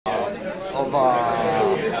of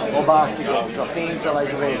articles or things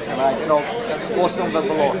like this, like, you know, most of the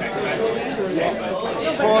blogs. Yeah.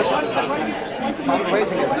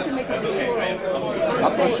 Fundraising event.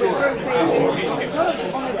 I'm not sure.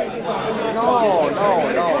 No.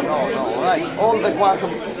 Right. All the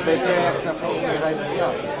quantum, the test, the thing, right?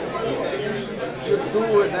 Yeah. You do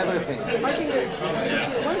and everything. I think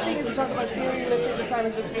that one thing is to talk about theory, let's say the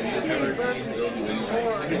science, but theory, Berkeley,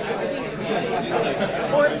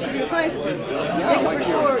 or computer science, they can for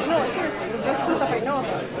sure. No, seriously, that's the stuff I know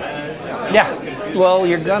about. Yeah. Well,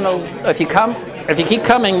 you're gonna if you keep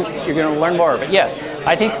coming, you're gonna learn more. But yes,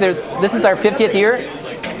 I think this is our 50th year,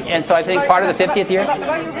 and so I think part of the 50th year.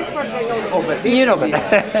 About you, this part I know. Oh, the 50th. You know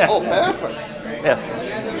that. Oh, perfect. Yes.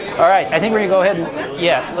 All right. I think we're gonna go ahead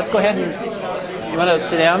and let's go ahead and. You want to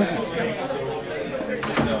sit down?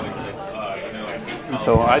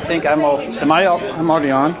 So I think I'm all. I'm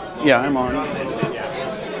already on. Yeah, I'm on.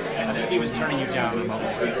 I think he was turning you down a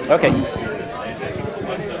moment. Okay.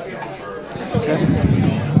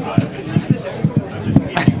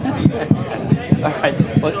 All right.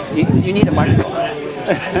 Well, you need a microphone.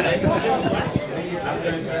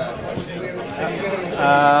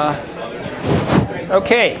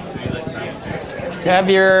 Okay. Have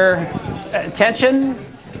your attention.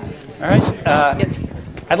 All right. Yes.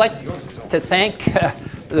 I'd like to thank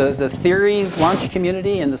the Theories Lunch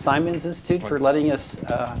community and the Simons Institute for letting us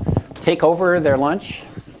take over their lunch.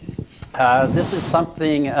 This is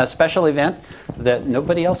a special event that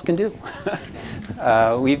nobody else can do.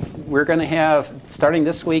 We're going to have, starting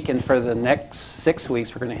this week and for the next 6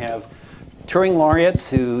 weeks, we're going to have Turing Laureates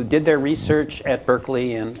who did their research at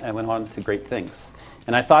Berkeley and went on to great things.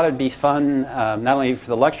 And I thought it'd be fun, not only for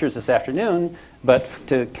the lectures this afternoon, but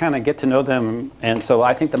to kind of get to know them. And so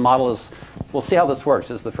I think the model is, we'll see how this works.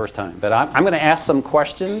 This is the first time. But I'm going to ask some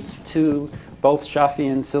questions to both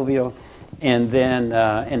Shafi and Silvio. And then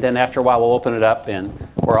after a while, we'll open it up,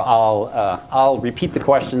 or I'll repeat the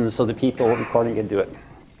questions so the people recording can do it.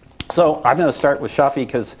 So I'm going to start with Shafi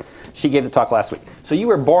because she gave the talk last week. So you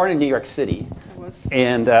were born in New York City. I was.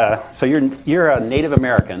 And so you're a Native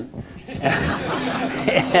American.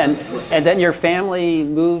 and then your family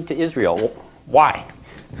moved to Israel. Why?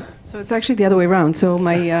 So it's actually the other way around. So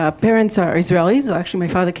my parents are Israelis. So actually, my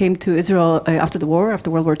father came to Israel after the war, after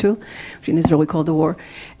World War II, which in Israel we call the war.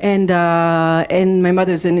 And my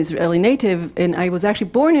mother's an Israeli native. And I was actually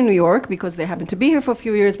born in New York because they happened to be here for a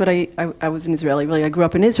few years. But I was an Israeli. Really, I grew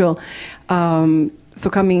up in Israel. So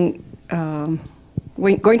coming,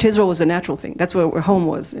 going to Israel was a natural thing. That's where home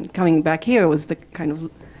was. And coming back here was the kind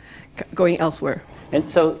of going elsewhere. And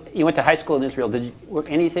so you went to high school in Israel. Were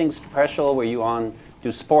anything special? Were you on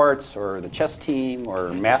do sports or the chess team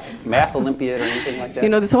or math Olympiad or anything like that? You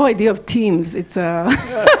know, this whole idea of teams, it's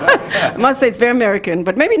I must say it's very American,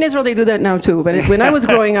 but maybe in Israel they do that now too. But when I was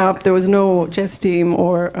growing up, there was no chess team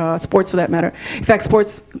or sports for that matter. In fact,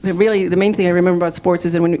 sports, really the main thing I remember about sports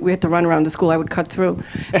is that when we had to run around the school, I would cut through.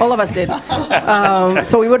 All of us did.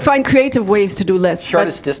 So we would find creative ways to do less.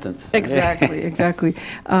 Shortest distance. Exactly, exactly.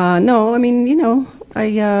 No, I mean, you know,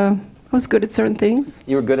 I was good at certain things.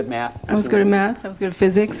 You were good at math? I was good at math. I was good at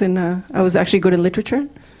physics, and I was actually good at literature.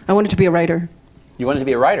 I wanted to be a writer. You wanted to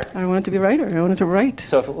be a writer? I wanted to be a writer. I wanted to write.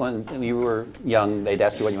 So when you were young, they'd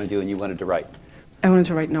ask you what you want to do, and you wanted to write? I wanted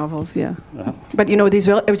to write novels, yeah. But you know, the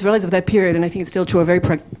Israelis of that period, and I think it's still true, are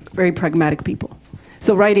very pragmatic people.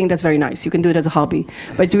 So writing, that's very nice. You can do it as a hobby.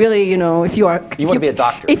 But really, you know, if you are... You want to be a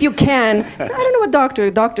doctor. If you can, I don't know what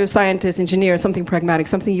doctor, scientist, engineer, something pragmatic,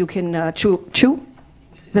 something you can chew?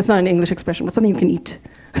 That's not an English expression, but something you can eat.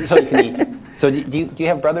 So you can eat. So do you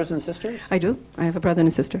have brothers and sisters? I do. I have a brother and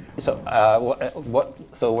a sister. So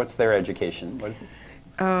so what's their education?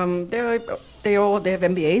 They have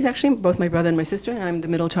MBAs, actually, both my brother and my sister, and I'm the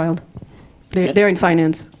middle child. They're in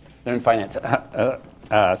finance. They're in finance.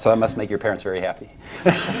 So that must make your parents very happy.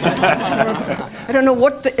 I don't know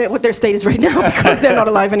what their state is right now because they're not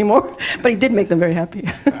alive anymore, but it did make them very happy.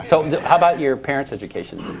 So how about your parents'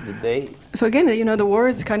 education? Did they? So again, you know, the war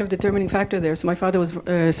is kind of determining factor there. So my father was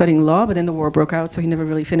studying law, but then the war broke out, so he never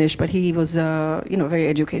really finished. But he was, you know, very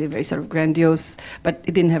educated, very sort of grandiose, but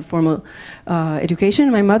he didn't have formal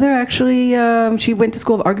education. My mother actually, she went to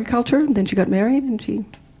school of agriculture, then she got married, and she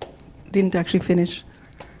didn't actually finish.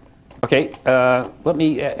 Okay, let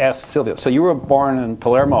me ask Silvio. So you were born in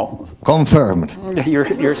Palermo. Confirmed.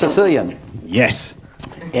 You're Sicilian. Yes.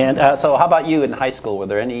 And so how about you in high school? Were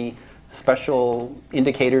there any special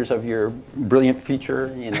indicators of your brilliant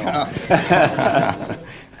future, you know?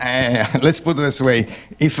 Let's put it this way.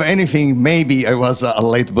 If anything, maybe I was a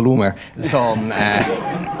late bloomer. So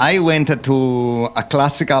I went to a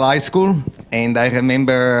classical high school, and I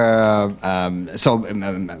remember, I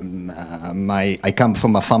come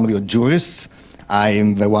from a family of jurists.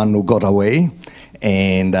 I'm the one who got away.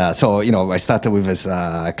 And so, you know, I started with this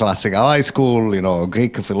classical high school, you know,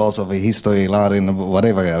 Greek philosophy, history, Latin,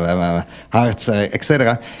 whatever, arts,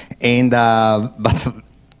 etc. And, but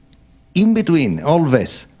in between all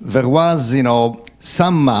this, there was, you know,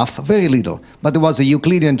 some math, very little, but there was a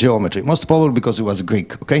Euclidean geometry, most probably because it was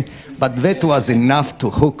Greek, okay? But that was enough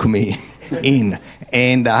to hook me in.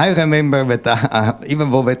 And I remember that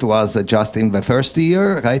even though that was just in the first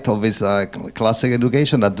year, right, of this classic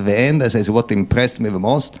education, at the end, as I said, what impressed me the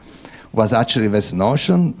most was actually this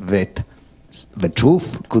notion that the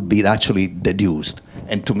truth could be actually deduced.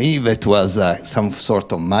 And to me, that was some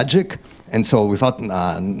sort of magic. And so without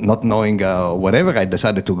not knowing whatever, I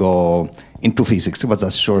decided to go into physics. It was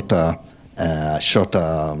a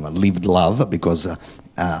short-lived love, because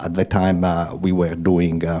at the time we were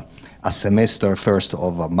doing a semester first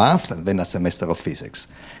of math and then a semester of physics.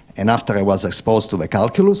 And after I was exposed to the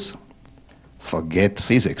calculus, forget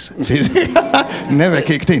physics. Physics never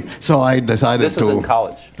kicked in. So I decided to... This was in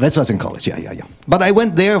college? This was in college, yeah. But I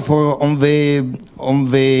went there for on the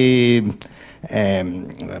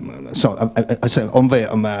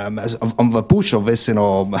push of this, you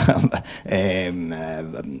know,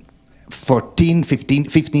 15,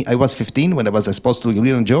 I was 15 when I was exposed to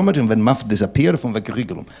Euclidean geometry, and then math disappeared from the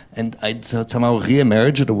curriculum. And I somehow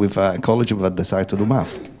re-emerged with a college that decided to do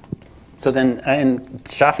math. So then, and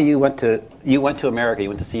Shafi, you went to America, you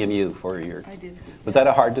went to CMU for a year. I did. Was that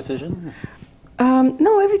a hard decision?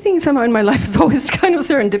 No, everything somehow in my life is always kind of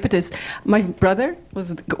serendipitous. My brother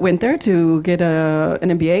went there to get an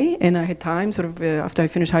MBA, and I had time sort of after I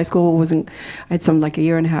finished high school. I had some like a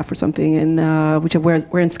year and a half or something, and which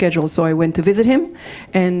were in schedule. So I went to visit him,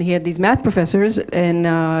 and he had these math professors, and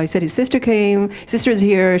he said his sister came. His sister is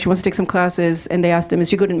here. She wants to take some classes, and they asked him, "Is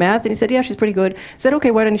she good in math?" And he said, "Yeah, she's pretty good." I said, "Okay,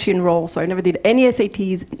 why didn't she enroll?" So I never did any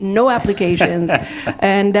SATs, no applications,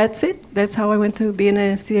 and that's it. That's how I went to be in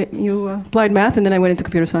a CMU applied math. And then I went into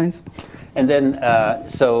computer science. And then,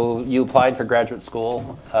 so you applied for graduate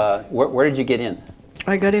school. Where did you get in?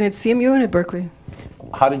 I got in at CMU and at Berkeley.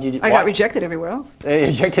 How did you? I got rejected everywhere else.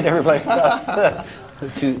 Rejected everywhere else.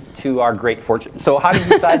 To our great fortune. So how did you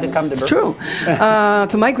decide to come to Berkeley? It's true.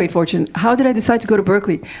 To my great fortune. How did I decide to go to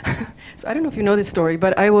Berkeley? So I don't know if you know this story,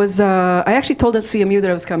 but I actually told at CMU that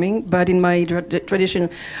I was coming, but in my tradition,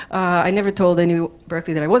 I never told any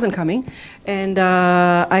Berkeley that I wasn't coming. And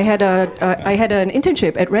I had an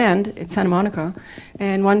internship at RAND in Santa Monica.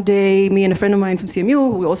 And one day, me and a friend of mine from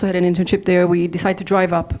CMU, who also had an internship there, we decided to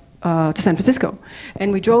drive up to San Francisco.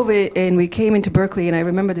 And we drove it, and we came into Berkeley, and I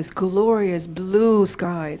remember this glorious blue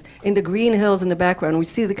skies in the green hills in the background. We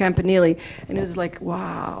see the Campanile, and it was like,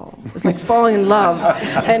 wow. It was like falling in love.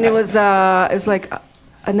 And it was like,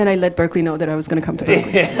 and then I let Berkeley know that I was going to come to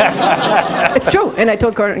Berkeley. It's true. And I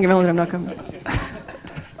told Carnegie Mellon that I'm not coming.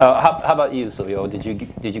 How about you, Silvio? Did you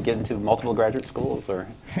get into multiple graduate schools, or?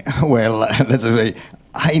 Well, let's say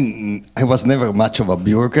I was never much of a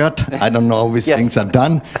bureaucrat. I don't know how these things are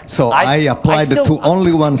done. So I applied to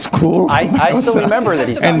only one school. I still remember that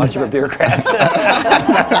he's not much of a bureaucrat.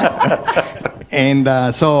 And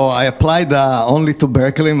so I applied only to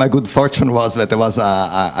Berkeley. My good fortune was that I was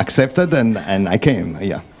accepted, and I came.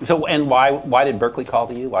 Yeah. So, and why did Berkeley call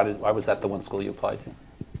to you? Why was that the one school you applied to?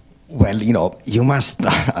 Well, you know, you must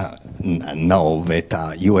know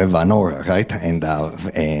that you have an aura, right? And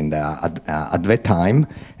at that time,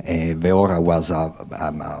 the aura was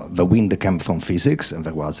the wind came from physics, and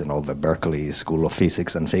there was, you know, the Berkeley School of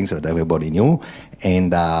Physics and things that everybody knew,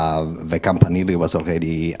 and the Campanile was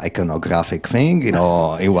already iconographic thing, you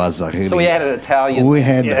know. It was really. So we had an Italian. We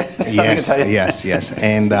had yes,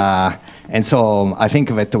 and so I think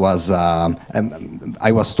that was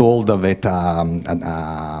I was told that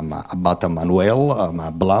about Manuel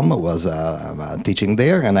Blum was teaching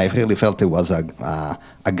there, and I really felt it was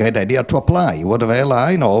a great idea to apply. What the hell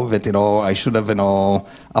I know that, you know, I should have, you know,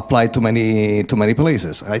 applied to many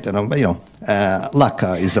places, right? And you know, luck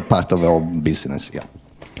is a part of our business. Yeah.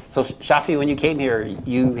 So Shafi, when you came here,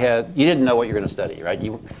 you didn't know what you were going to study, right?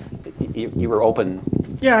 You were open.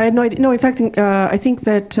 Yeah, I had no idea. No, in fact, I think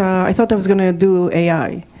that I thought I was going to do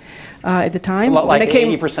AI. at the time. Like when I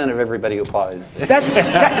came, 80% of everybody who applies.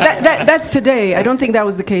 That's today. I don't think that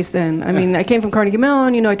was the case then. I mean, I came from Carnegie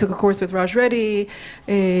Mellon. You know, I took a course with Raj Reddy.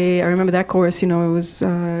 I remember that course. You know, it was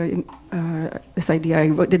this idea. I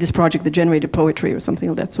did this project that generated poetry or something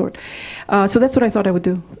of that sort. So that's what I thought I would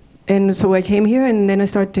do. And so I came here, and then I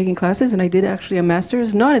started taking classes, and I did actually a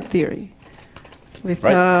master's, not in theory, with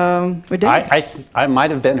David. I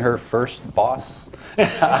might have been her first boss.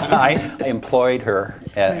 I employed her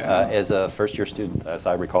as a first-year student, as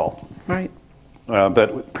I recall. Right. But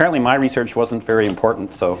apparently my research wasn't very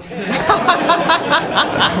important, so...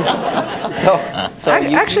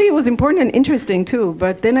 Actually, it was important and interesting, too.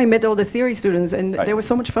 But then I met all the theory students, and they were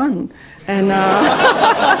so much fun. And,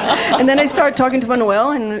 and then I started talking to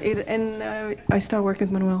Manuel, and I started working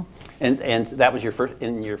with Manuel. And that was your first,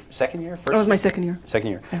 in your second year? That was my second year. Second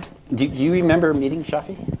year. Yeah. Do you remember meeting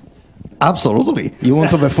Shafi? Absolutely. You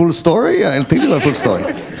want the full story? I'll tell you the full story.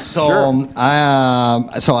 So, sure.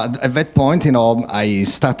 So at that point, you know, I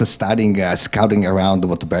started studying, scouting around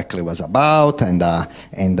what Berkeley was about, and I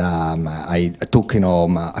took, you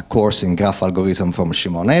know, a course in graph algorithm from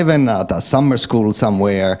Shimon Even at a summer school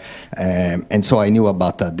somewhere, and so I knew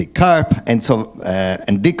about Dick Karp, and so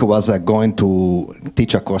and Dick was going to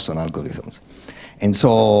teach a course on algorithms. And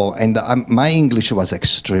so, my English was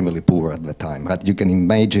extremely poor at the time. Right? You can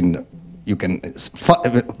imagine. You can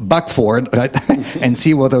back forward, right, and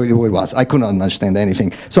see what it was. I couldn't understand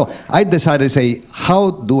anything. So I decided to say,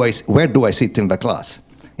 where do I sit in the class?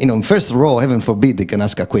 You know, in first row, heaven forbid, they can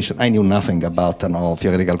ask a question. I knew nothing about, you know,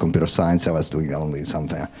 theoretical computer science. I was doing only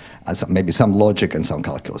something, maybe some logic and some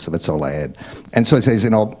calculus. So that's all I had. And so it says,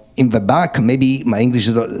 you know, in the back, maybe my English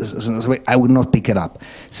is, I would not pick it up.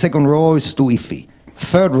 Second row is too iffy.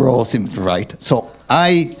 Third row seems right, so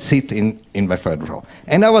I sit in the third row.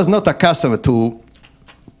 And I was not accustomed to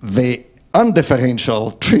the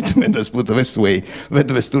undifferential treatment, let's put it this way, that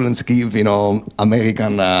the students give, you know,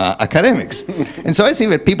 American academics. And so I see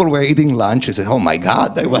that people were eating lunch. I said, oh my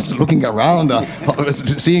God, I was looking around, I was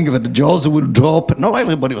seeing that the jaws would drop. Not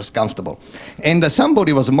everybody was comfortable. And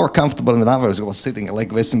somebody was more comfortable than others, who was sitting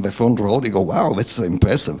like this in the front row. They go, wow, that's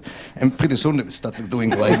impressive. And pretty soon they started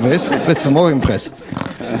doing like this. That's more impressive.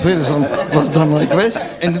 Pretty soon it was done like this.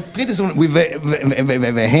 And pretty soon with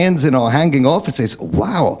the hands, you know, hanging off, it says,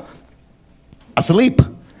 wow. Asleep,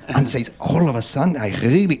 and says, all of a sudden,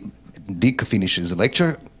 Dick finishes the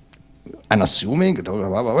lecture, unassuming,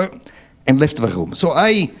 and left the room. So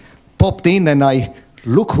I popped in and I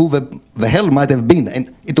look who the hell might have been,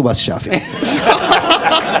 and it was Shafi.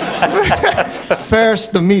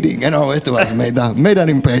 First meeting, you know, it was made an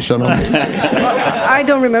impression on me. Well, I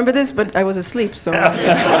don't remember this, but I was asleep, so.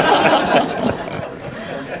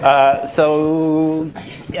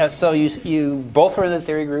 So you both were in the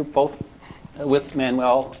theory group, both with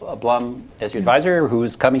Manuel Blum as your advisor,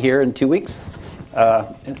 who's coming here in 2 weeks,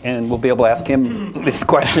 and we'll be able to ask him these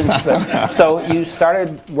questions. So you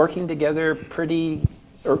started working together pretty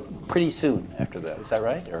soon after that. Is that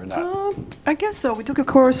right, or not? I guess so. We took a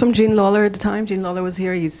course from Gene Lawler at the time. Gene Lawler was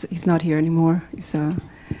here. He's not here anymore. He's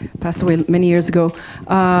passed away many years ago,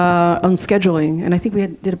 on scheduling. And I think we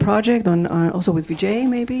did a project on also with Vijay,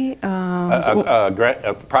 maybe.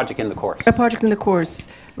 A project in the course. A project in the course,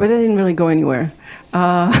 but that didn't really go anywhere,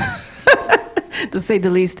 to say the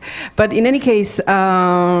least. But in any case...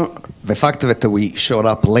 the fact that we showed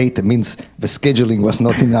up late means the scheduling was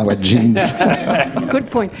not in our genes. Good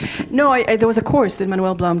point. No, there was a course that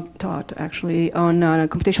Manuel Blum taught, actually, on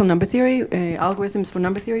computational number theory, algorithms for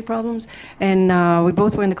number theory problems. And we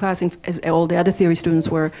both were in the class, as all the other theory students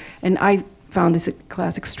were. And I found this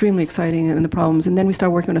class extremely exciting and the problems. And then we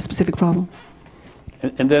started working on a specific problem.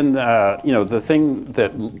 And then, you know, the thing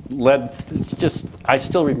that led, I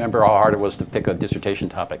still remember how hard it was to pick a dissertation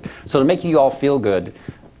topic. So to make you all feel good,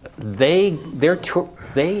 the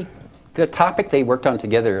topic they worked on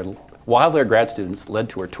together while they're grad students led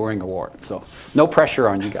to a Turing Award. So no pressure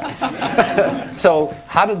on you guys. So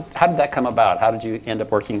how did that come about? How did you end up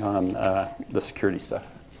working on the security stuff?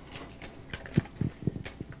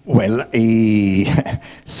 Well,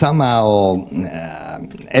 somehow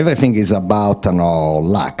everything is about, you know,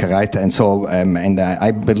 luck, right? And so,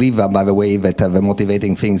 I believe, by the way, that the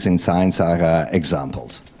motivating things in science are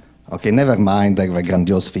examples. Okay, never mind the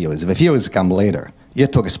grandiose theories. The theories come later. You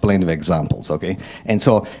have to explain the examples, okay? And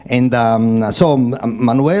so,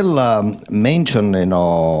 Manuel mentioned, you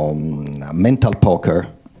know, mental poker,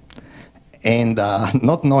 and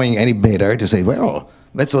not knowing any better to say, well,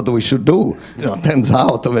 that's what we should do. Turns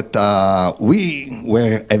out that we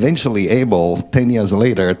were eventually able, 10 years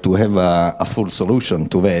later, to have a full solution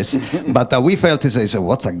to this. But we felt,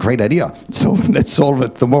 what's a great idea? So let's solve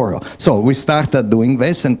it tomorrow. So we started doing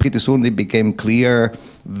this, and pretty soon it became clear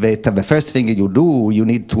that the first thing you do, you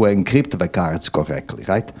need to encrypt the cards correctly,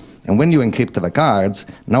 right? And when you encrypt the cards,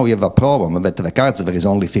 now you have a problem that the cards, there is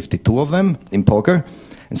only 52 of them in poker.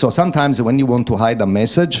 And so sometimes when you want to hide a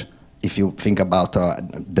message, if you think about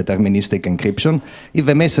deterministic encryption, if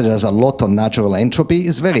a message has a lot of natural entropy,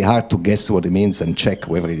 it's very hard to guess what it means and check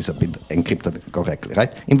whether it's a bit encrypted correctly,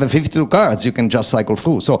 right? In the 52 cards, you can just cycle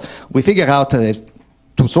through. So we figure out that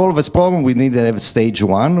to solve this problem, we need to have stage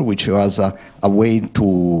one, which was a way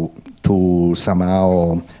to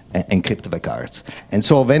somehow encrypt the cards. And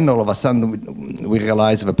so then all of a sudden we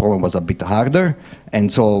realized the problem was a bit harder.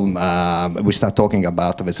 And so we start talking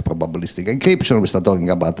about this probabilistic encryption, we start talking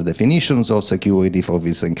about the definitions of security for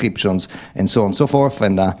these encryptions, and so on and so forth.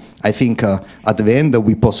 And I think at the end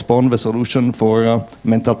we postponed the solution for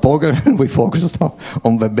mental poker. We focused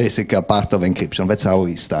on the basic part of encryption. That's how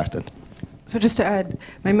we started. So just to add,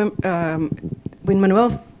 when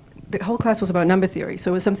Manuel, the whole class was about number theory,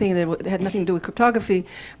 so it was something that had nothing to do with cryptography,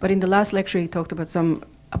 but in the last lecture he talked about some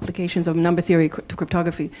applications of number theory to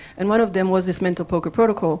cryptography, and one of them was this mental poker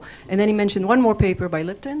protocol. And then he mentioned one more paper by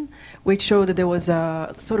Lipton, which showed that there was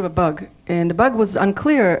a sort of a bug, and the bug was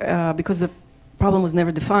unclear because the problem was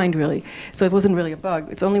never defined really, so it wasn't really a bug.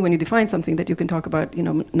 It's only when you define something that you can talk about,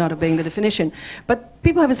 not obeying the definition. But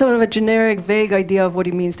people have a sort of a generic, vague idea of what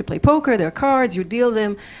it means to play poker. There are cards, you deal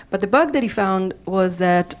them. But the bug that he found was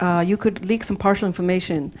that you could leak some partial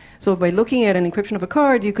information. So by looking at an encryption of a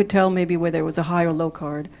card, you could tell maybe whether it was a high or low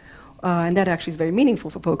card. And that actually is very meaningful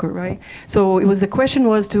for poker, right? So the question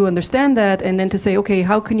was to understand that and then to say, okay,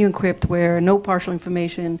 how can you encrypt where no partial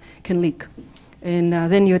information can leak? And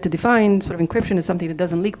then you had to define sort of encryption as something that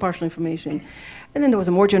doesn't leak partial information. And then there was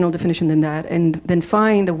a more general definition than that, and then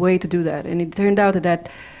find a way to do that. And it turned out that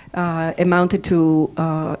amounted to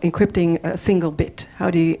encrypting a single bit. How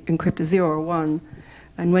do you encrypt a 0 or 1?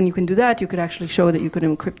 And when you can do that, you could actually show that you could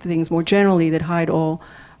encrypt things more generally that hide all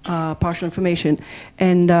partial information.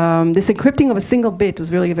 And this encrypting of a single bit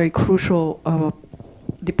was really a very crucial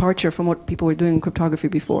departure from what people were doing in cryptography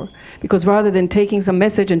before. Because rather than taking some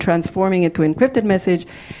message and transforming it to an encrypted message,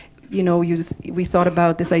 we thought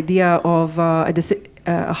about this idea of a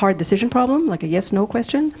hard decision problem, like a yes-no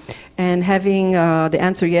question, and having the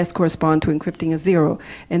answer yes correspond to encrypting a 0,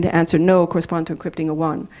 and the answer no correspond to encrypting a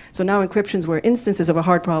 1. So now encryptions were instances of a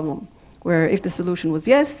hard problem, where if the solution was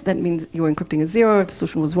yes, that means you were encrypting a 0. If the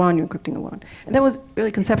solution was 1, you're encrypting a 1. And that was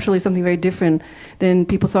really conceptually something very different than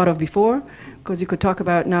people thought of before, because you could talk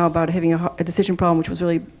about now about having a decision problem which was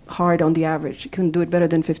really hard on the average. You couldn't do it better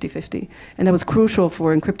than 50-50. And that was crucial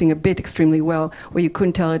for encrypting a bit extremely well, where you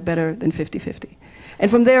couldn't tell it better than 50-50.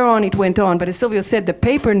 And from there on, it went on. But as Silvio said, the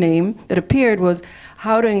paper name that appeared was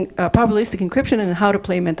how to probabilistic encryption and how to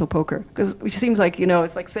play mental poker. Which seems like,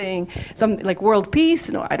 it's like saying something like world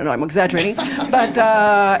peace. No, I don't know, I'm exaggerating. But,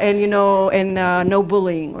 no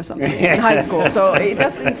bullying or something in high school. So it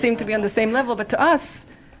doesn't seem to be on the same level. But to us,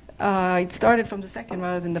 it started from the second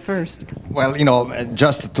rather than the first. Well,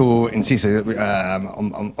 just to insist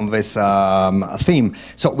on this theme,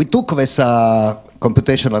 so we took this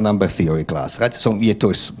computational number theory class, right? So we had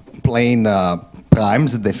to explain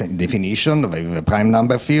primes, definition, the prime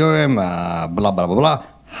number theorem, blah, blah, blah, blah.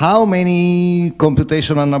 How many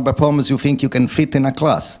computational number problems you think you can fit in a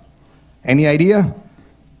class? Any idea?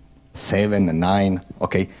 7, 9,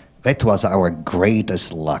 okay. That was our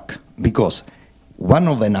greatest luck, because one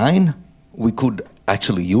of the 9, we could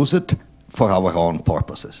actually use it for our own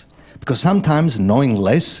purposes. Because sometimes knowing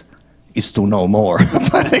less is to know more.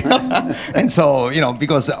 And so,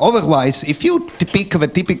 because otherwise, if you pick the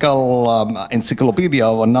typical encyclopedia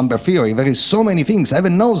or number theory, there is so many things.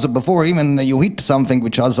 Heaven knows before even you hit something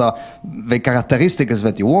which has the characteristics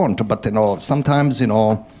that you want. But, sometimes,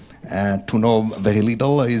 to know very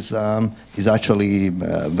little is actually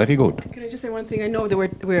very good. Can I just say one thing? I know that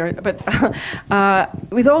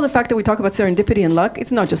with all the fact that we talk about serendipity and luck,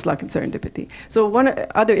 it's not just luck and serendipity. So one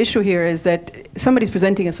other issue here is that somebody's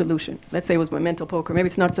presenting a solution. Let's say it was my mental poker. Maybe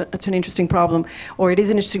it's not such an interesting problem, or it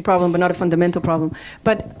is an interesting problem, but not a fundamental problem.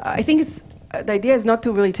 But I think the idea is not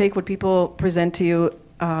to really take what people present to you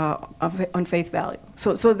on faith value.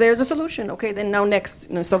 So there's a solution. Okay, then now next,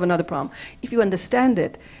 solve another problem. If you understand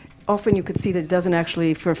it, often you could see that it doesn't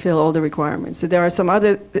actually fulfill all the requirements. So there are some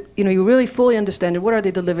other, you really fully understand it. What are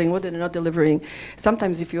they delivering? What are they not delivering?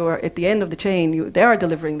 Sometimes if you're at the end of the chain, they are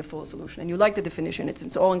delivering the full solution, and you like the definition.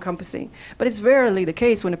 It's all-encompassing. But it's rarely the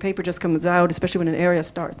case when a paper just comes out, especially when an area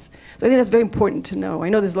starts. So I think that's very important to know. I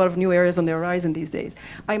know there's a lot of new areas on the horizon these days.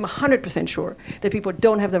 I'm 100% sure that people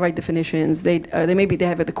don't have the right definitions. They maybe they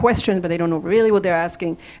have the question, but they don't know really what they're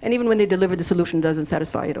asking. And even when they deliver the solution, it doesn't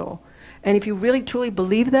satisfy at all. And if you really truly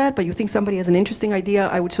believe that, but you think somebody has an interesting idea,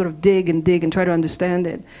 I would sort of dig and try to understand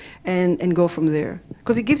it and go from there.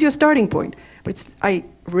 Because it gives you a starting point, but it's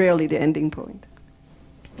rarely the ending point.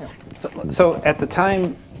 Yeah. So at the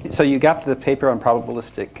time, so you got the paper on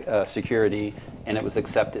probabilistic security and it was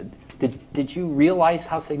accepted. Did you realize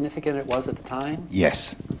how significant it was at the time?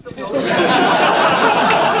 Yes. And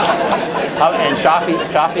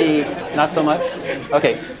Shafi, not so much?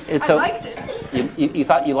 Okay. So I liked it. You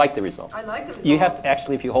thought you liked the result? I liked the result. You have to,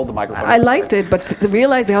 actually, if you hold the microphone. I liked it, but to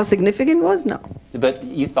realize how significant it was, no. But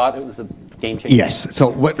you thought it was a game changer? Yes.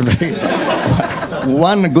 So one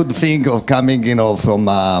good thing of coming, from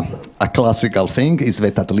a classical thing is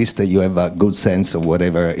that at least you have a good sense of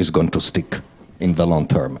whatever is going to stick in the long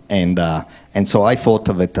term. And so I thought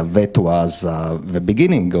that that was the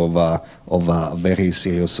beginning of a very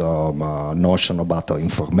serious notion about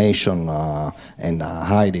information and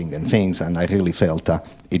hiding and things. And I really felt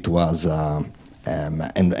it was,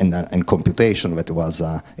 and computation, that was,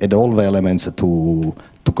 had all the elements to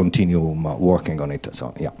continue working on it.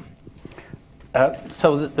 So, yeah.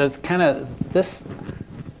 So the kind of, this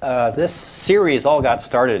series all got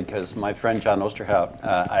started because my friend John Osterhout,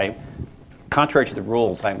 contrary to the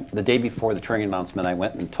rules, the day before the Turing announcement, I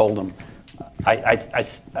went and told him, I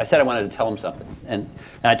said I wanted to tell him something. And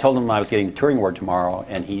I told him I was getting the Turing Award tomorrow,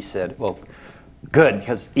 and he said, well, good,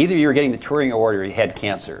 because either you were getting the Turing Award or you had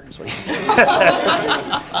cancer, is what he said.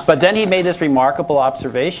 But then he made this remarkable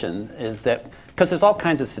observation, is that, because there's all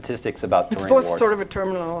kinds of statistics about Turing Awards. It's sort of a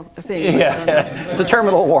terminal thing. Yeah, it's a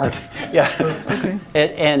terminal award. Yeah. Okay.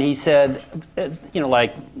 And he said,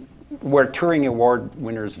 like, where Turing Award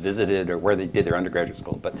winners visited or where they did their undergraduate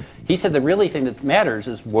school. But he said the really thing that matters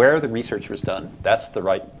is where the research was done. That's the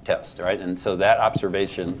right test, right? And so that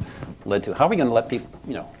observation led to how are we going to let people,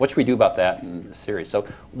 what should we do about that in the series? So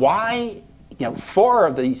why, 4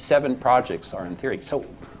 of the 7 projects are in theory. So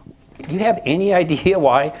do you have any idea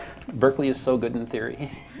why Berkeley is so good in theory?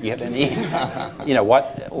 Do you have any,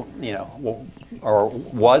 or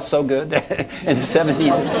was so good in the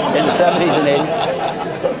 70s and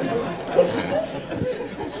 80s?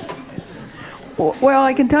 Well,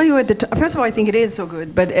 I can tell you first of all, I think it is so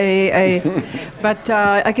good, but I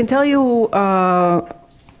can tell you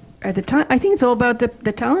at the time, I think it's all about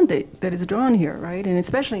the talent that is drawn here, right? And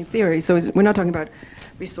especially in theory. So we're not talking about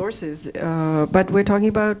resources, but we're talking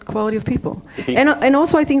about quality of people. And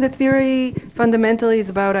also, I think that theory fundamentally is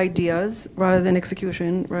about ideas rather than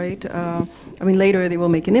execution, right? Later they will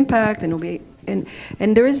make an impact, and it'll be. And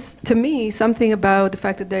there is, to me, something about the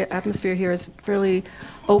fact that the atmosphere here is fairly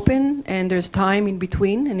open, and there's time in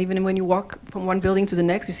between. And even when you walk from one building to the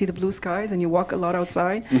next, you see the blue skies, and you walk a lot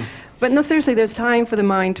outside. But no, seriously, there's time for the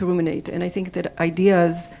mind to ruminate. And I think that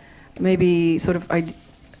ideas, maybe sort of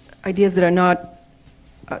ideas that are not,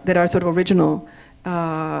 that are sort of original,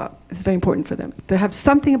 it's very important for them to have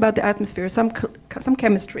something about the atmosphere, some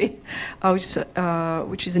chemistry,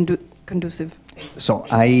 which is conducive. So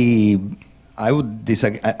I would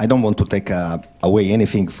disagree. I don't want to take away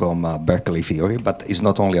anything from Berkeley theory, but it's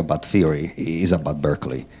not only about theory; it's about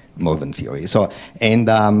Berkeley more than theory. So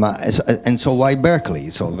so why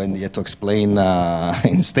Berkeley? So then you have to explain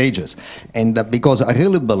in stages, and because I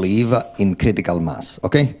really believe in critical mass.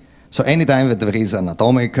 Okay. So anytime that there is an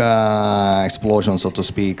atomic explosion, so to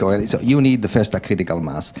speak, so you need first a critical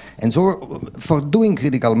mass. And so for doing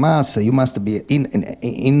critical mass, you must be in an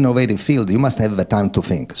innovative field. You must have the time to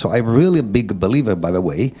think. So I'm really a big believer, by the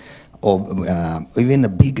way, of even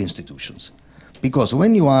big institutions. Because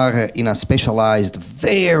when you are in a specialized,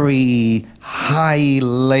 very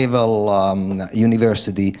high-level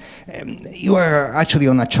university, you are actually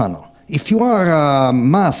on a channel. If you are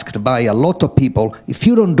masked by a lot of people, if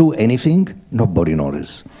you don't do anything, nobody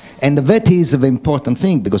notices. And that is the important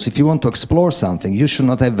thing, because if you want to explore something, you should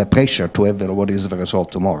not have the pressure to have what is the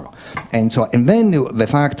result tomorrow. And then the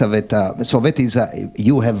fact that, so that is,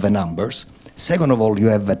 you have the numbers. Second of all, you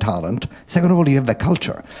have the talent. Second of all, you have the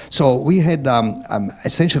culture. So we had,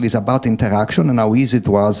 essentially it's about interaction and how easy it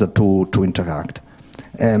was to interact.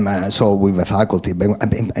 So with the faculty, but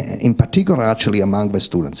in particular actually among the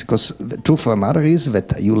students, because the truth of the matter is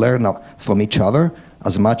that you learn from each other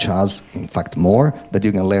as much as, in fact, more that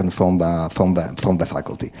you can learn from the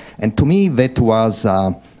faculty. And to me, that was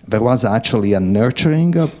there was actually a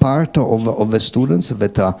nurturing part of the students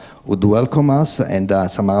that would welcome us and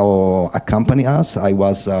somehow accompany us. I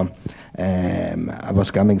was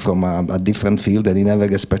coming from a different field. I didn't have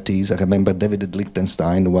expertise. I remember David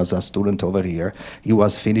Lichtenstein was a student over here. He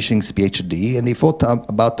was finishing his PhD, and he thought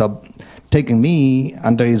about taking me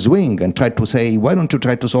under his wing and tried to say, why don't you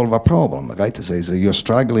try to solve a problem, right? He says, you're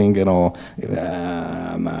struggling, too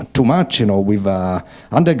much, with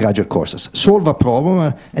undergraduate courses. Solve a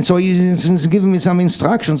problem. And so he's giving me some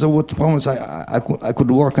instructions of what problems I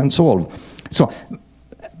could work and solve. So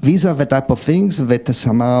these are the type of things that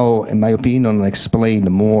somehow, in my opinion, explain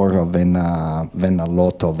more than a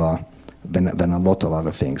lot of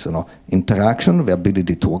other things. Interaction, the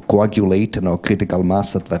ability to coagulate, critical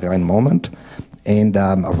mass at the right moment, and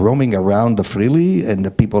roaming around freely, and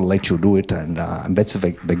the people let you do it, and that's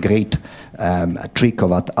the great trick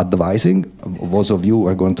of advising. Those of you who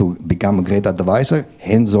are going to become a great advisor,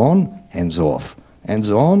 hands-on, hands-off.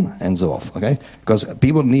 Hands-on, hands-off, okay? Because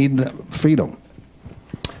people need freedom.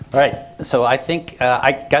 All right, so I think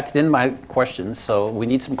I got to the end of my questions, so we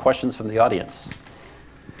need some questions from the audience.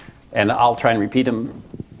 And I'll try and repeat them.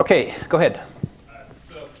 Okay, go ahead.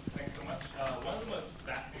 So thanks so much. One of the most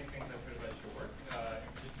fascinating things I've heard about your work,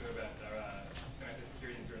 in particular about semantic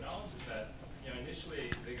security and zero knowledge, is that initially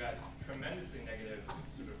they got tremendously negative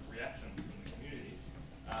sort of reactions from the community,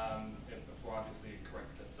 before obviously it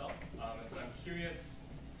corrected itself. And so I'm curious,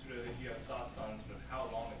 sort of, if you have thoughts on sort of how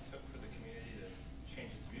long it took for the community to change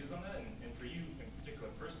its views on that, and for you in particular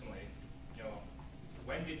personally,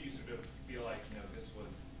 when did you sort of feel like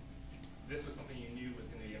this was something you knew was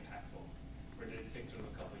going to be impactful, or did it take sort of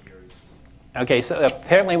a couple of years? Okay, so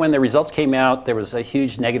apparently when the results came out, there was a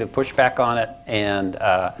huge negative pushback on it, and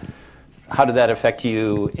how did that affect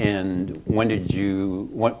you, and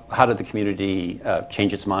how did the community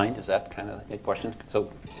change its mind? Is that kind of a question? So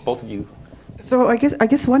both of you. So I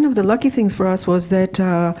guess one of the lucky things for us was that,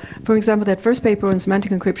 for example, that first paper on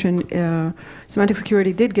semantic encryption, semantic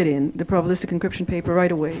security did get in, the probabilistic encryption paper,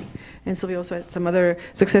 right away. And Silvio also had some other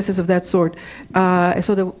successes of that sort.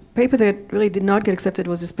 So the paper that really did not get accepted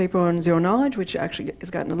was this paper on zero knowledge, which actually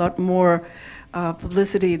has gotten a lot more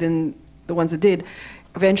publicity than the ones that did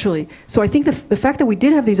eventually. So I think the fact that we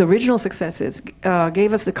did have these original successes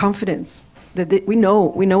gave us the confidence that we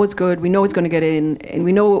know it's good, we know it's going to get in, and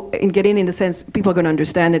we know get in the sense people are going to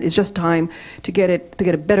understand it. It's just time to get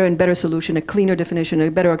a better and better solution, a cleaner definition,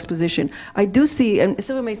 a better exposition. I do see, and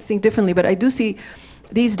Silvio may think differently, but I do see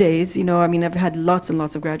these days, I've had lots and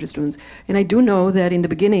lots of graduate students, and I do know that in the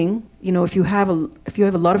beginning, if you have a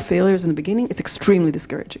lot of failures in the beginning, it's extremely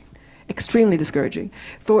discouraging,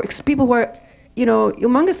 for people who are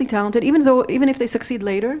humongously talented, even if they succeed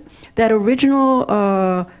later, that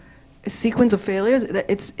original sequence of failures,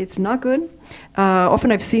 it's not good.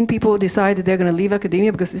 Often I've seen people decide that they're going to leave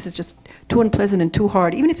academia because this is just too unpleasant and too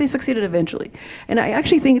hard, even if they succeeded eventually. And I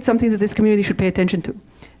actually think it's something that this community should pay attention to.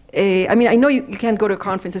 I know you can't go to a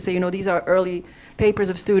conference and say, these are early papers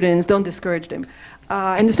of students, don't discourage them.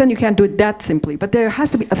 I understand you can't do it that simply, but there has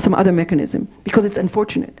to be some other mechanism because it's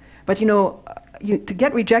unfortunate. But to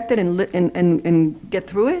get rejected and get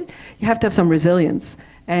through it, you have to have some resilience.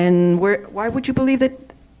 And why would you believe that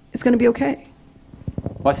it's going to be okay?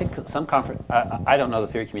 Well, I think some conference, I don't know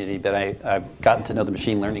the theory community, but I've gotten to know the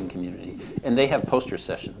machine learning community, and they have poster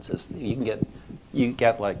sessions. You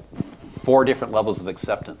get like 4 different levels of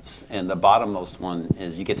acceptance, and the bottommost one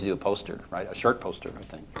is you get to do a poster, right? A short poster, I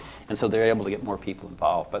think. And so they're able to get more people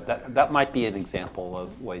involved. But that might be an example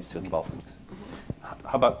of ways to involve things.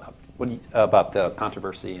 How about the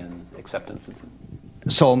controversy and acceptance?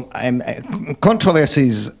 So controversy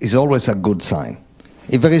is always a good sign.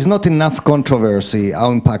 If there is not enough controversy,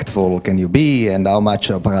 how impactful can you be, and how much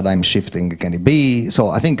paradigm shifting can it be? So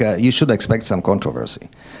I think you should expect some controversy.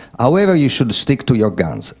 However, you should stick to your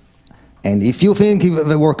guns. And if you think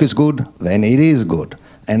the work is good, then it is good.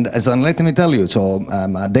 And let me tell you, so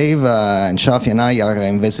Dave and Shafi and I are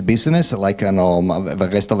in this business, like the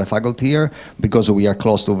rest of the faculty here, because we are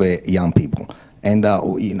close to the young people. And,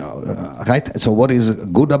 right? So what is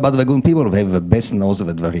good about the good people? They have the best nose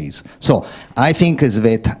that there is. So I think is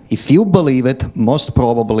that if you believe it, most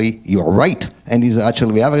probably you're right. and is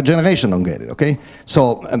actually the other generation don't get it. Okay,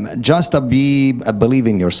 so just believe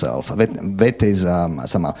in yourself. That is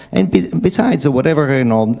somehow. And besides, whatever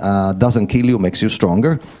doesn't kill you makes you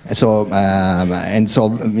stronger. So I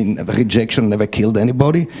mean, rejection never killed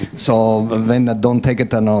anybody. So then don't take it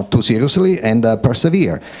too seriously and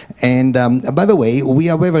persevere. And by the way, we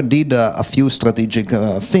however did a few strategic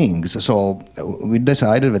things. So we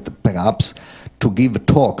decided that perhaps to give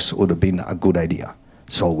talks would have been a good idea.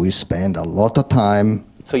 So we spend a lot of time.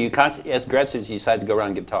 So you, as grad students, you decided to go around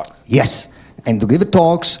and give talks? Yes, and to give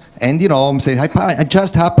talks, and say, I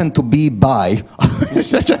just happened to be by.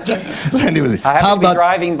 So I happen to be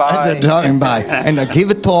driving by. Driving by, and I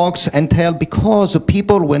give talks and tell, because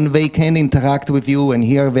people, when they can interact with you and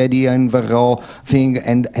hear the idea and the raw thing,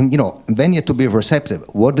 and then you have to be receptive.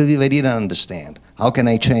 What did they didn't understand? How can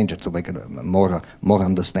I change it to make it more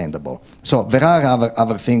understandable? So there are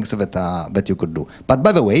other things that you could do. But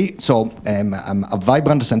by the way, so a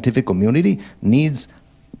vibrant scientific community needs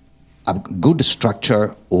a good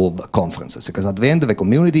structure of conferences, because at the end of the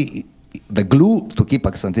community, the glue to keep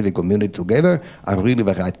a scientific community together are really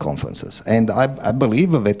the right conferences. And I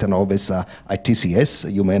believe that this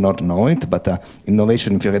ITCS, you may not know it, but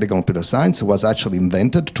Innovation in Theoretical Computer Science was actually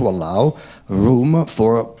invented to allow room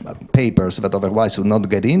for papers that otherwise would not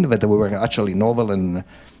get in, that were actually novel and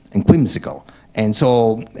whimsical. And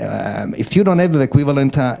so if you don't have the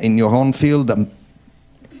equivalent in your own field,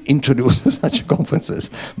 introduce such conferences,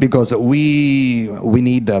 because we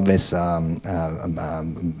need this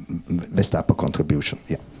type of contribution.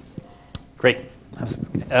 Yeah. Great.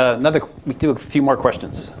 We do a few more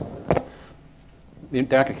questions. They're not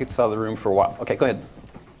going to kick us out of the room for a while. Okay, go ahead.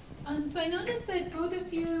 So I noticed that both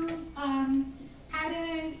of you had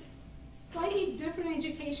a slightly different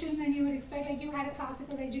education than you would expect. Like you had a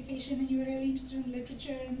classical education and you were really interested in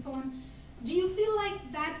literature and so on. Do you feel like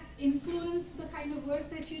that influenced the kind of work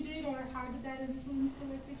that you did, or how did that influence the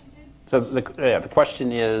work that you did? So the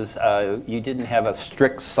question is, you didn't have a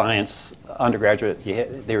strict science undergraduate.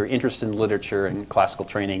 They were interested in literature and classical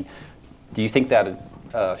training. Do you think that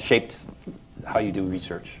shaped how you do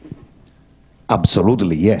research?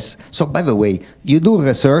 Absolutely, yes. So by the way, you do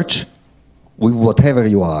research with whatever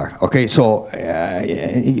you are, okay? So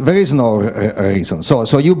there is no reason.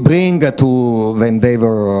 So you bring to the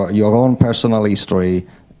endeavor your own personal history,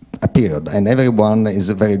 a period, and everyone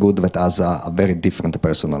is very good that has a very different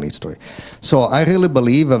personal history. So I really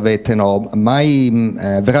believe that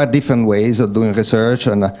there are different ways of doing research,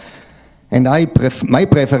 and my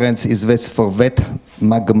preference is this for that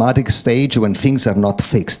magmatic stage when things are not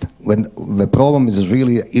fixed, when the problem is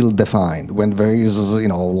really ill-defined, when there is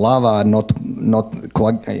lava not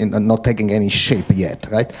taking any shape yet,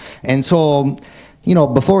 right? And so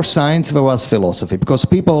before science there was philosophy, because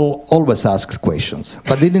people always asked questions,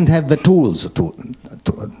 but they didn't have the tools to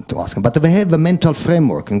ask them. But they have a mental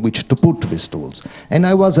framework in which to put these tools. And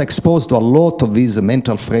I was exposed to a lot of these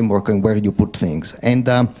mental framework and where you put things. And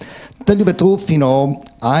tell you the truth,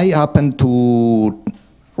 I happen to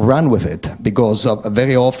run with it, because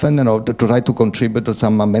very often, to try to contribute to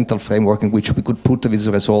some mental framework in which we could put these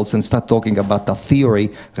results and start talking about a theory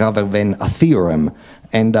rather than a theorem.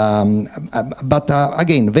 And but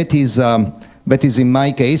again, that is in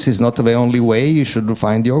my case is not the only way. You should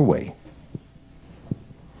find your way.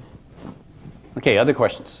 Okay, other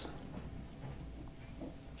questions?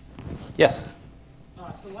 Yes.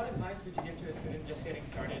 So what advice would you give to a student just getting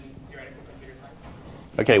started in theoretical computer science?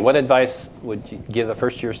 Okay, what advice would you give the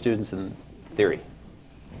first-year students in theory?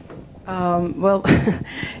 Well,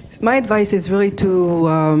 my advice is really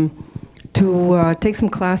to take some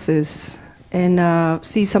classes and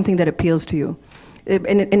see something that appeals to you.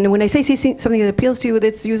 And when I say see something that appeals to you,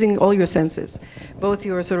 that's using all your senses, both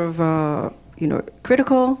your sort of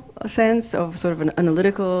critical sense of sort of an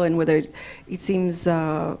analytical and whether it seems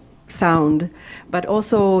sound, but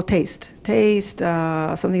also taste,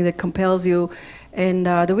 something that compels you. And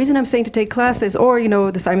the reason I'm saying to take classes, or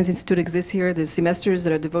the Simons Institute exists here, there's semesters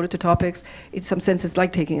that are devoted to topics. In some sense, it's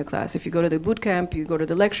like taking a class. If you go to the boot camp, you go to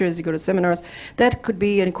the lectures, you go to seminars, that could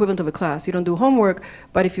be an equivalent of a class. You don't do homework,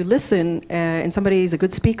 but if you listen and somebody is a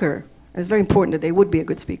good speaker, it's very important that they would be a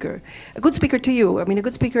good speaker. A good speaker to you, I mean, a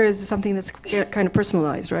good speaker is something that's kind of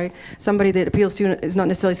personalized, right? Somebody that appeals to you is not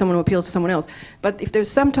necessarily someone who appeals to someone else. But if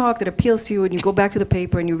there's some talk that appeals to you and you go back to the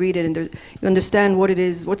paper and you read it and you understand what it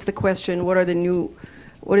is, what's the question, what are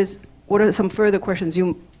some further questions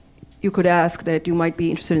you could ask that you might be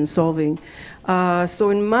interested in solving. So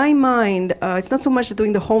in my mind, it's not so much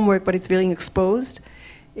doing the homework, but it's feeling exposed.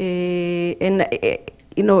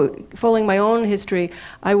 you know, following my own history,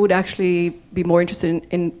 I would actually be more interested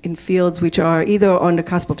in fields which are either on the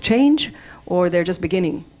cusp of change or they're just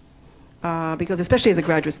beginning. Because especially as a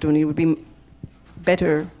graduate student, it would be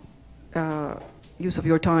better use of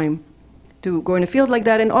your time to go in a field like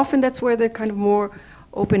that, and often that's where the kind of more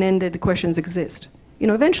open-ended questions exist. You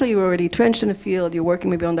know, eventually you're already trenched in a field, you're working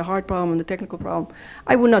maybe on the hard problem, on the technical problem.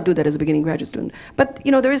 I would not do that as a beginning graduate student. But,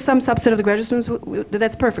 you know, there is some subset of the graduate students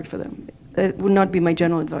that's perfect for them. That would not be my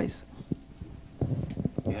general advice.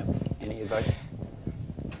 Yeah. Any advice?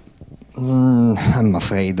 I'm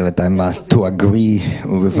afraid that I'm to agree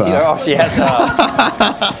with... She has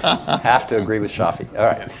have to agree with Shafi. All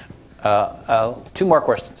right. 2 more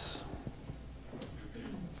questions.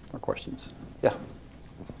 More questions. Yeah.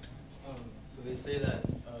 So they say that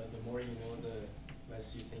the more you know, the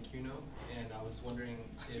less you think you know. And I was wondering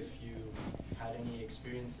if you had any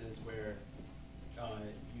experiences where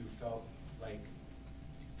you felt like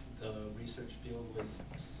the research field was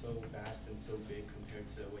so vast and so big compared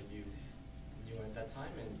to what you knew at that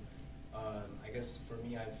time. And I guess for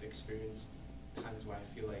me, I've experienced times where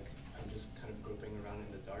I feel like I'm just kind of groping around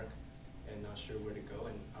in the dark and not sure where to go.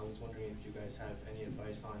 And I was wondering if you guys have any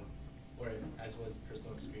advice on, or as well as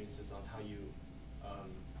personal experiences on how you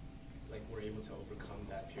like were able to overcome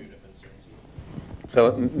that period of uncertainty.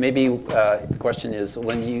 So maybe the question is,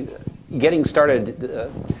 when you getting started,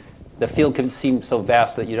 the field can seem so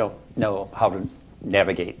vast that you don't know how to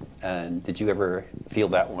navigate. And did you ever feel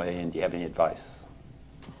that way? And do you have any advice?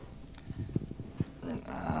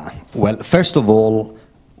 Well, first of all,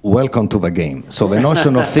 welcome to the game. So the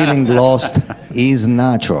notion of feeling lost is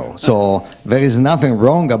natural. So there is nothing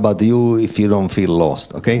wrong about you if you don't feel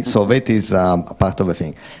lost, okay? So that is part of the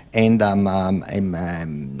thing. And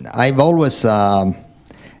I've always, you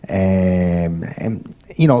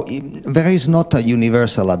know, there is not a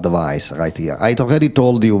universal advice right here. I already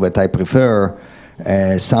told you that I prefer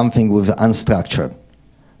something with unstructured.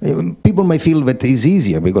 People may feel that is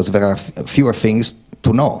easier because there are fewer things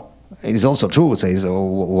to know. It is also true, it says,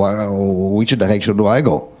 which direction do I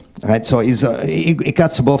go? Right? So it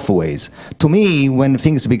cuts both ways. To me, when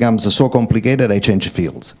things become so complicated, I change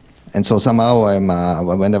fields. And so somehow,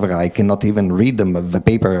 whenever I cannot even read the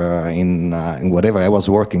paper in whatever I was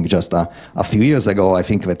working just a few years ago, I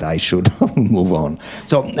think that I should move on.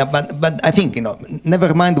 So, but I think, you know,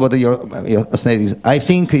 never mind what your study is. I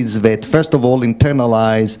think is that, first of all,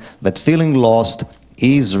 internalize that feeling lost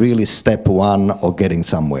is really step 1 of getting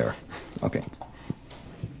somewhere. Okay.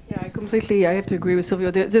 Yeah, I have to agree with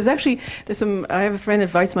Silvio. There's some, I have a friend at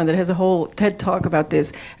Weizmann that has a whole TED talk about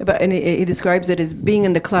this, and he describes it as being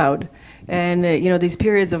in the cloud. And, you know, these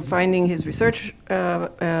periods of finding his research,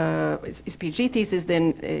 his PhD thesis,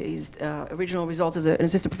 then his original results as an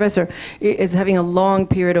assistant professor, is having a long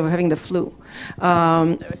period of having the flu.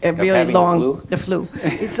 Really long, the flu.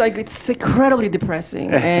 It's like, it's incredibly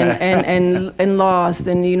depressing and lost,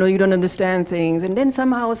 and, you know, you don't understand things. And then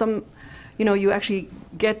somehow you know, you actually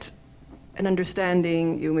get an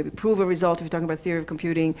understanding, you maybe prove a result if you're talking about theory of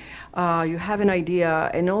computing, you have an idea,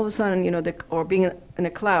 and all of a sudden, you know, or being in a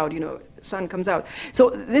cloud, you know, sun comes out. So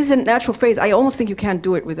this is a natural phase. I almost think you can't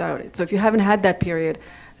do it without it. So if you haven't had that period,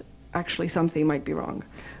 actually something might be wrong.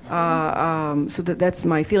 So that's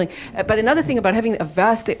my feeling. But another thing about having a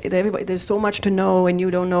vast, there's so much to know and you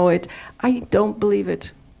don't know it, I don't believe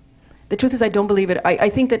it. The truth is, I don't believe it. I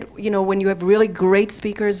think that, you know, when you have really great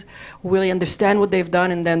speakers who really understand what they've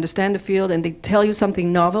done and they understand the field and they tell you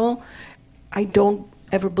something novel, I don't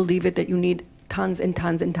ever believe it that you need tons and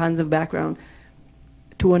tons and tons of background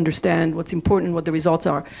to understand what's important, what the results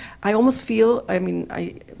are. I almost feel, I mean,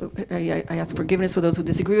 I ask forgiveness for those who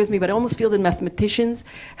disagree with me, but I almost feel that mathematicians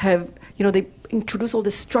have, you know, they introduce all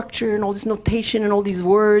this structure and all this notation and all these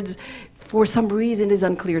words. For some reason, is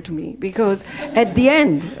unclear to me, because at the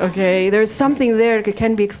end, okay, there's something there that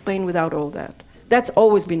can be explained without all that. That's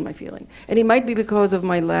always been my feeling. And it might be because of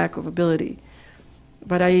my lack of ability,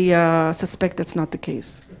 but I suspect that's not the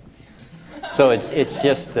case. So it's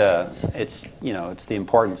just, you know, it's the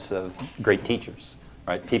importance of great teachers,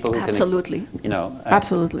 right? People who absolutely. Can, you know.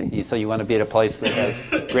 Absolutely. So you want to be at a place that has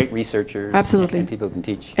great researchers. Absolutely. And people who can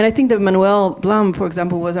teach. And I think that Manuel Blum, for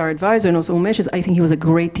example, was our advisor and also Umesh's. I think he was a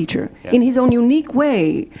great teacher yeah. in his own unique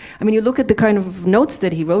way. I mean, you look at the kind of notes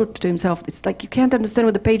that he wrote to himself, it's like you can't understand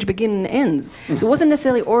where the page begins and ends. So it wasn't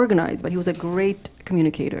necessarily organized, but he was a great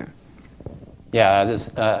communicator. Yeah,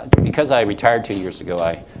 because I retired 2 years ago,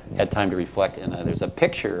 I had time to reflect, and there's a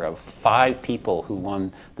picture of 5 people who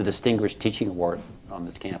won the Distinguished Teaching Award on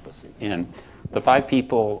this campus. And the 5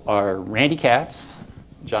 people are Randy Katz,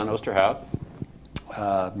 John Osterhout,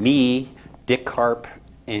 me, Dick Karp,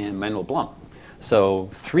 and Manuel Blum. So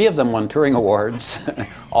 3 of them won Turing Awards.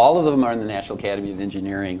 All of them are in the National Academy of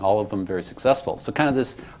Engineering, all of them very successful. So kind of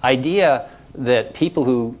this idea that people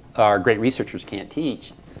who are great researchers can't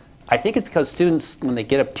teach, I think it's because students, when they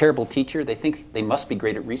get a terrible teacher, they think they must be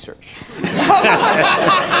great at research.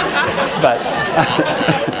 But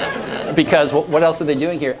because what else are they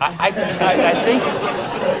doing here? I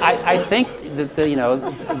think that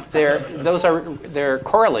they're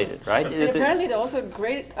correlated, right? And apparently they're also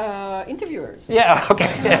great interviewers. Yeah. Okay.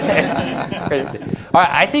 All right.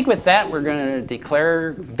 I think with that we're going to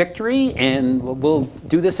declare victory, and we'll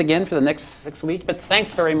do this again for the next 6 weeks. But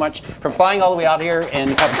thanks very much for flying all the way out here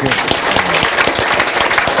and coming.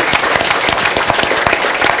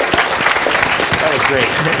 That was great.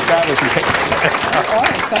 That was great. All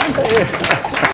right. Thank you.